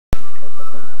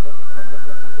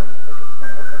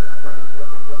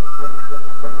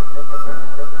Hey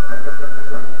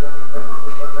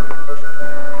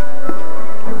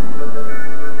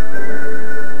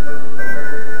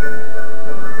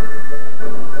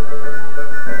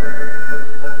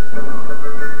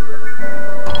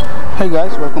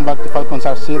guys, welcome back to Falcon's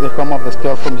RC, the home of the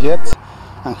scale from jets.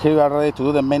 And here we are ready to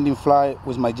do the mending fly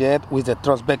with my jet with the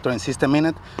thrust vectoring system in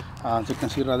it. As you can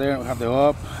see right there, we have the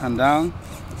up and down,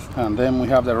 and then we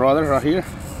have the rudder right here.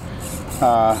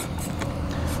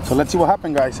 So let's see what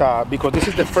happens, guys. Because this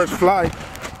is the first fly,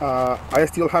 I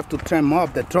still have to trim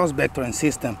up the thrust vectoring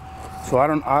system. So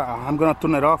I'm gonna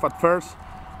turn it off at first,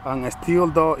 and still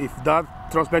though, if that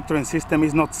thrust vectoring system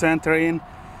is not centering,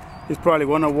 it's probably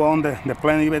gonna want the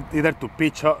plane either to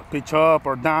pitch up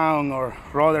or down or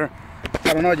rudder.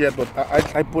 I don't know yet, but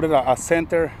I put it as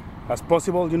center as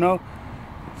possible, you know.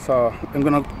 So I'm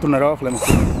gonna turn it off. Let me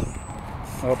see.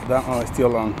 Up, down. Oh, it's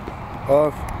still on.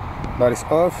 Off. That is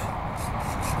off.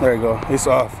 There you go. It's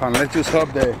off. And let's just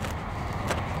hope that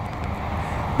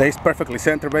it's perfectly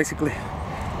centered. Basically,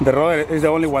 the rudder is the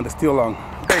only one that's still on.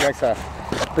 Okay, guys.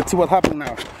 Let's see what happens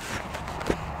now.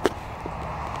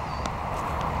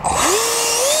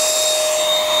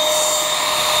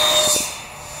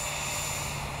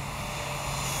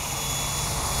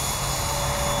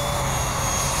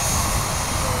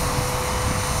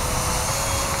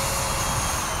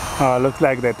 Looks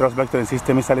like the thrust vectoring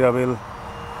system is a little bit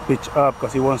pitched up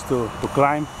because it wants to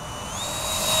climb.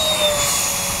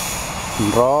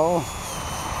 Roll.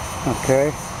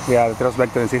 Okay. Yeah, the thrust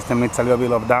vectoring system needs a little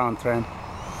bit of downtrend.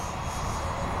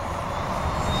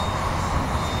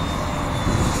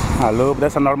 A loop.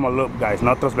 That's a normal loop, guys.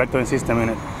 No thrust vectoring system in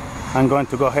it. I'm going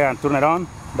to go ahead and turn it on.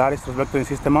 That is thrust vectoring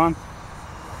system on.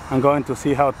 I'm going to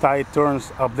see how tight it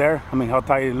turns up there. I mean, how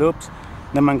tight it loops.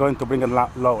 Then I'm going to bring it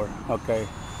lower. Okay.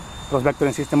 Thrust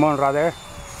vectoring system on right there.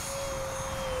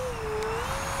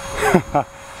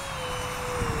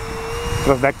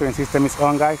 Thrust vectoring system is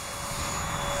on, guys.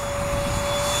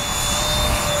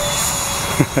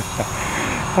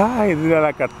 I did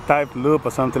like a type loop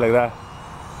or something like that.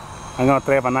 I'm gonna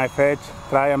try a knife edge.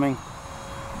 I mean.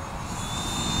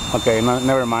 Okay, no,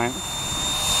 never mind.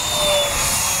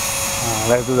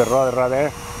 Let's do the rudder right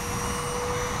there.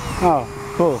 Oh,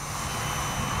 cool.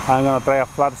 I'm gonna try a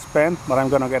flat span, but I'm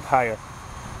gonna get higher.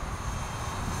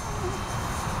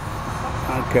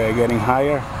 Okay, getting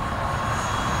higher.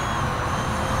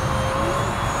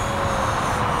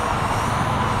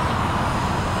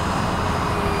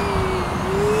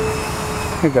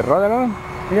 Is the rudder on?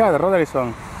 Yeah, the rudder is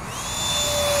on.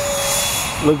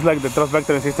 Looks like the thrust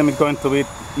vectoring system is going to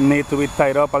need to be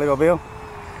tied up a little bit.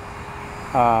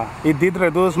 It did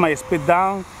reduce my speed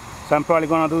down, so I'm probably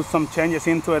gonna do some changes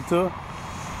into it too.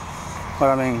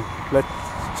 But I mean, let's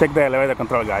check the elevator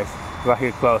control, guys, right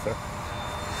here closer.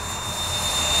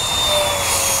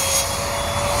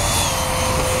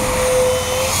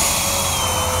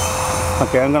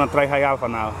 Okay, I'm gonna try high alpha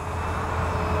now.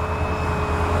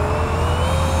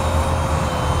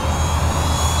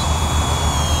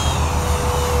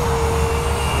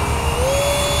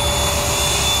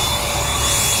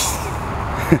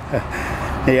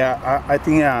 Yeah, I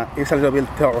think it's a little bit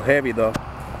too heavy though,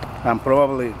 and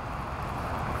probably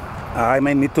I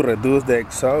may need to reduce the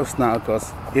exhaust now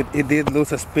because it did lose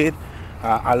speed,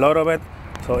 a lot of it.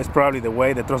 So it's probably the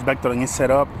way the thrust vectoring is set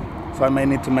up. So I may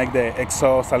need to make the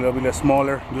exhaust a little bit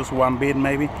smaller, just one bit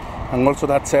maybe. And also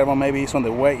that servo maybe is on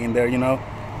the way in there, you know.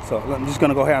 So I'm just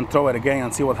gonna go ahead and throw it again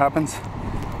and see what happens.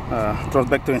 Thrust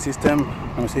vectoring system,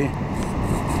 let me see,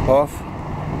 off.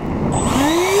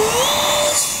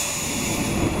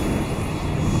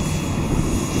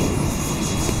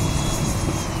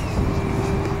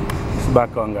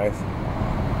 Back on, guys.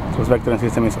 Thrust vectoring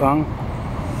system is on.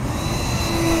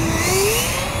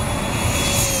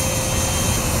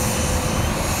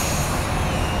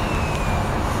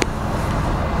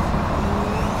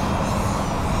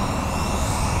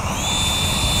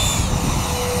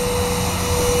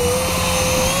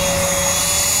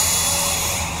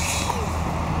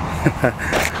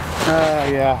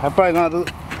 Yeah, I'm probably gonna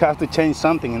have to change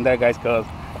something in there, guys, because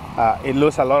it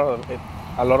loses a lot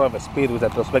of speed with the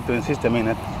thrust vectoring system in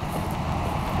it.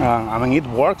 I mean, it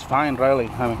works fine, really.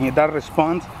 I mean, it does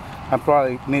respond. I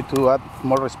probably need to add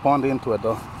more respond into it,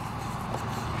 though.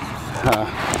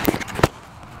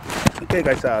 Okay,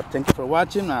 guys, thank you for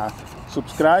watching.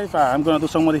 Subscribe. I'm gonna do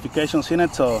some modifications in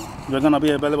it, so you're gonna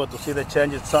be able to see the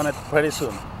changes on it pretty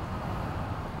soon.